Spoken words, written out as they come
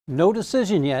No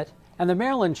decision yet, and the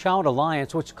Maryland Child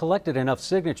Alliance, which collected enough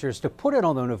signatures to put it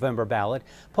on the November ballot,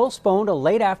 postponed a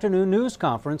late afternoon news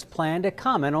conference planned to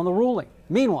comment on the ruling.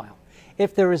 Meanwhile,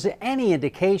 if there is any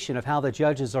indication of how the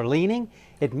judges are leaning,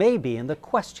 it may be in the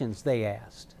questions they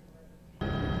asked.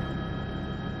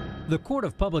 The Court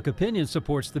of Public Opinion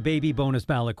supports the baby bonus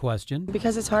ballot question.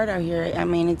 Because it's hard out here. I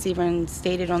mean, it's even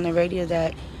stated on the radio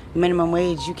that minimum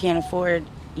wage, you can't afford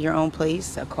your own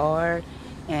place, a car,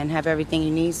 and have everything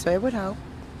you need, so it would help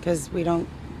because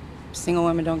single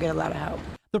women don't get a lot of help.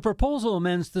 The proposal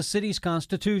amends the city's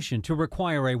constitution to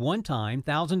require a one-time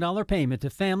 $1,000 payment to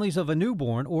families of a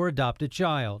newborn or adopted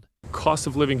child. Costs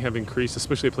of living have increased,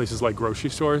 especially at places like grocery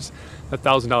stores. That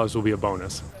 $1,000 will be a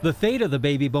bonus. The fate of the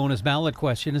baby bonus ballot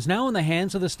question is now in the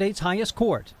hands of the state's highest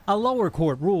court. A lower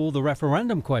court ruled the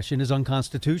referendum question is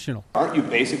unconstitutional. Aren't you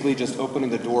basically just opening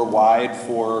the door wide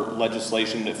for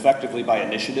legislation effectively by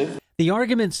initiative? The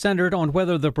argument centered on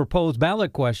whether the proposed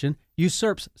ballot question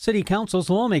usurps city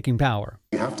council's lawmaking power.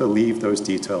 You have to leave those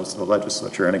details to the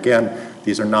legislature. And again,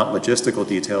 these are not logistical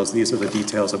details. These are the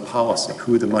details of policy,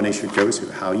 who the money should go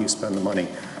to, how you spend the money,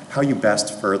 how you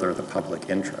best further the public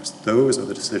interest. Those are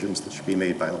the decisions that should be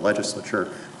made by the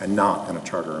legislature and not in a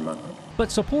charter amendment.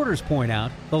 But supporters point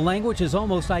out the language is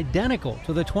almost identical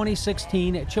to the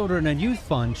 2016 Children and Youth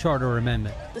Fund charter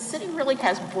amendment. The city really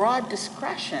has broad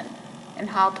discretion in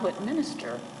how to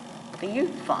administer the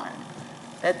youth fund.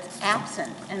 That's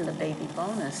absent in the baby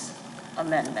bonus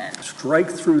amendment. Strike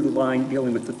through the line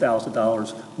dealing with the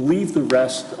 $1,000, leave the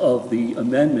rest of the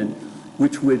amendment,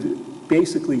 which would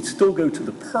basically still go to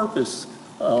the purpose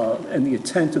and the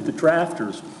intent of the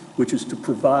drafters, which is to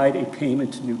provide a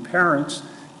payment to new parents.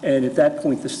 And at that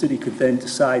point, the city could then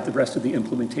decide the rest of the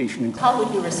implementation. How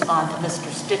would you respond to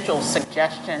Mr. Stitchel's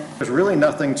suggestion? There's really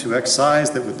nothing to excise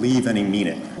that would leave any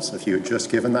meaning. So if you had just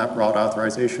given that broad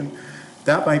authorization,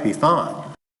 that might be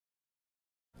fine.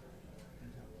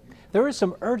 There is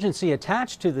some urgency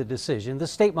attached to the decision. The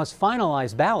state must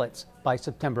finalize ballots by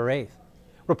September 8th.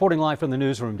 Reporting live from the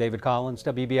newsroom, David Collins,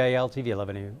 WBAL-TV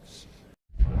 11 News.